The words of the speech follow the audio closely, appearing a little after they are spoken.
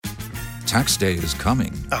Tax day is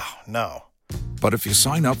coming. Oh, no. But if you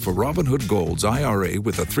sign up for Robinhood Gold's IRA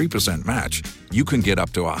with a 3% match, you can get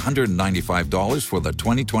up to $195 for the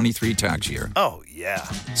 2023 tax year. Oh, yeah.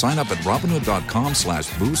 Sign up at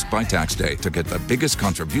Robinhood.com/boost by tax day to get the biggest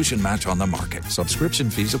contribution match on the market. Subscription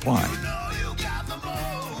fees apply.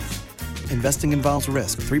 Investing involves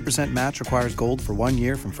risk. 3% match requires gold for 1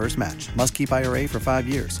 year from first match. Must keep IRA for 5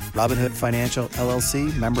 years. Robinhood Financial,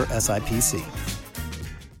 LLC, member SIPC.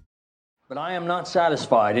 But I am not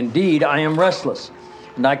satisfied. Indeed, I am restless.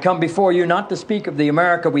 And I come before you not to speak of the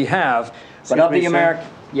America we have, but of the America...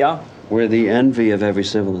 Yeah? We're the envy of every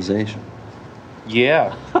civilization.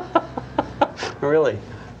 Yeah. Really?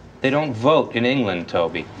 They don't vote in England,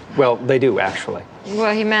 Toby. Well, they do, actually.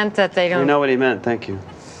 Well, he meant that they don't... We know what he meant, thank you.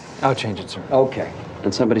 I'll change it, sir. Okay.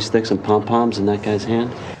 And somebody sticks some pom-poms in that guy's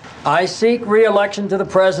hand? I seek re-election to the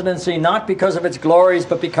presidency not because of its glories,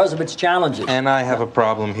 but because of its challenges. And I have a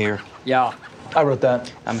problem here. Yeah. I wrote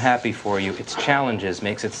that. I'm happy for you. Its challenges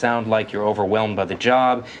makes it sound like you're overwhelmed by the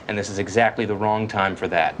job, and this is exactly the wrong time for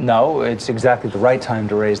that. No, it's exactly the right time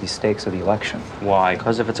to raise the stakes of the election. Why?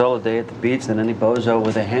 Because if it's all a day at the beach, then any bozo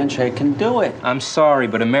with a handshake can do it. I'm sorry,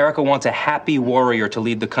 but America wants a happy warrior to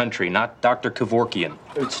lead the country, not Dr. Kevorkian.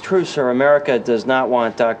 It's true, sir. America does not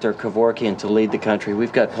want Dr. Kevorkian to lead the country.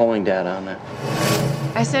 We've got polling data on that.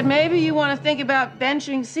 I said maybe you want to think about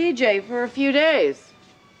benching CJ for a few days.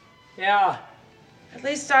 Yeah. At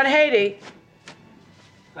least on Haiti.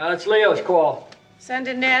 It's Leo's call. Send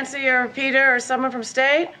in Nancy or Peter or someone from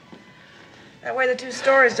state. That way the two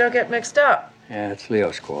stories don't get mixed up. Yeah, it's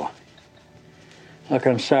Leo's call. Look,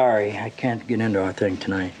 I'm sorry. I can't get into our thing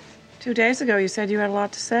tonight. 2 days ago, you said you had a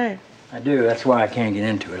lot to say. I do. That's why I can't get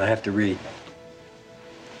into it. I have to read.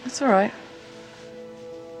 That's all right.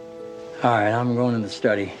 All right, I'm going to the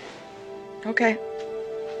study. Okay.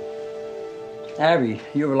 Abby,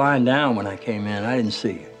 you were lying down when I came in. I didn't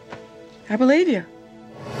see you. I believe you.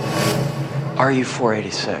 RU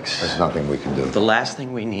 486. There's nothing we can do. The last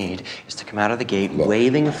thing we need is to come out of the gate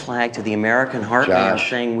waving a flag to the American heartland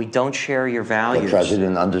saying we don't share your values. The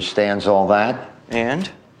president understands all that. And?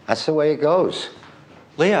 That's the way it goes.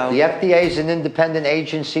 Leo. The FDA is an independent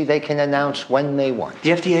agency. They can announce when they want. The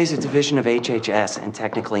FDA is a division of HHS and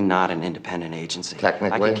technically not an independent agency.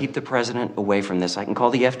 Technically? I can keep the president away from this. I can call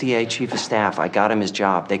the FDA chief of staff. I got him his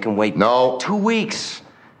job. They can wait 2 weeks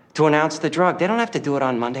to announce the drug. They don't have to do it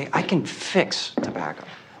on Monday. I can fix tobacco.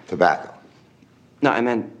 Tobacco? No, I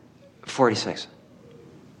meant 46.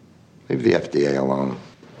 Leave the FDA alone.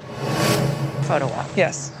 Photo op.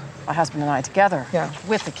 Yes. My husband and I together. Yeah.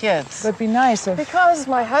 With the kids. That'd be nice if... Because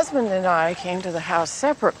my husband and I came to the house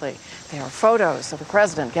separately. There are photos of the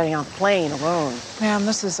president getting on the plane alone. Ma'am,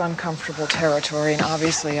 this is uncomfortable territory, and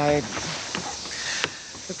obviously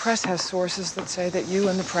the press has sources that say that you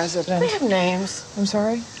and the president... They have names. I'm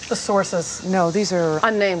sorry? The sources. No, these are...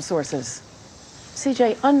 Unnamed sources.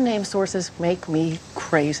 CJ, unnamed sources make me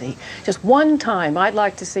crazy. Just one time, I'd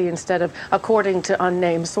like to see, instead of according to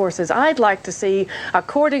unnamed sources, I'd like to see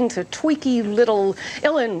according to tweaky little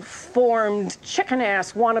ill-informed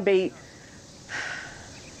chicken-ass wannabe.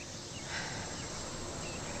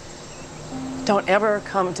 Don't ever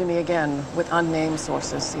come to me again with unnamed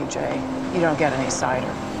sources, CJ. You don't get any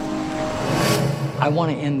cider. I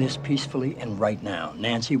want to end this peacefully and right now.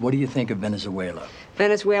 Nancy, what do you think of Venezuela?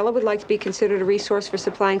 Venezuela would like to be considered a resource for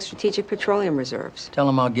supplying strategic petroleum reserves. Tell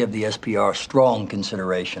them I'll give the SPR strong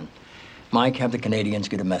consideration. Mike, have the Canadians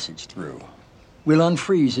get a message through. We'll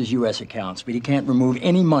unfreeze his U.S. accounts, but he can't remove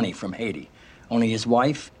any money from Haiti. Only his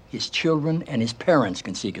wife, his children, and his parents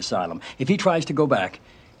can seek asylum. If he tries to go back,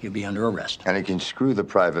 he'll be under arrest. And he can screw the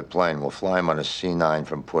private plane. We'll fly him on a C-9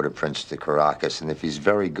 from Port-au-Prince to Caracas, and if he's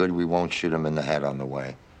very good, we won't shoot him in the head on the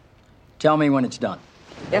way. Tell me when it's done.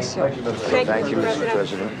 Yes, sir. Thank you, Mr.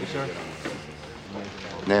 President.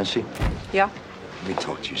 Nancy? Yeah? Let me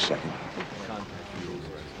talk to you a second.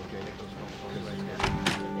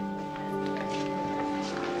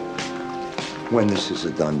 When this is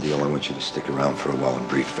a done deal, I want you to stick around for a while and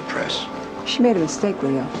brief the press. She made a mistake,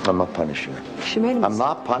 Leo. I'm not punishing her. She made a mistake. I'm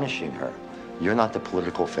not punishing her. You're not the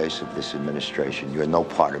political face of this administration. You're no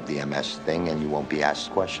part of the MS thing, and you won't be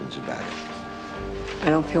asked questions about it.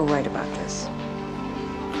 I don't feel right about this.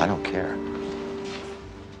 I don't care.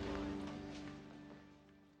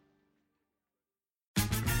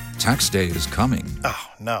 Tax day is coming. Oh,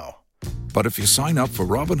 no. But if you sign up for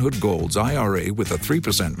Robinhood Gold's IRA with a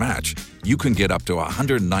 3% match, you can get up to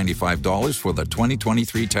 $195 for the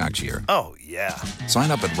 2023 tax year. Oh, yeah. Sign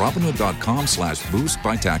up at Robinhood.com/boost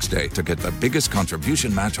by tax day to get the biggest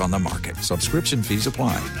contribution match on the market. Subscription fees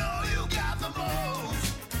apply.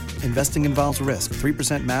 Investing involves risk.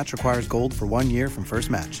 3% match requires gold for 1 year from first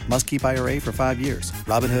match. Must keep IRA for 5 years.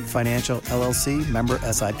 Robinhood Financial, LLC, member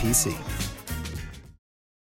SIPC.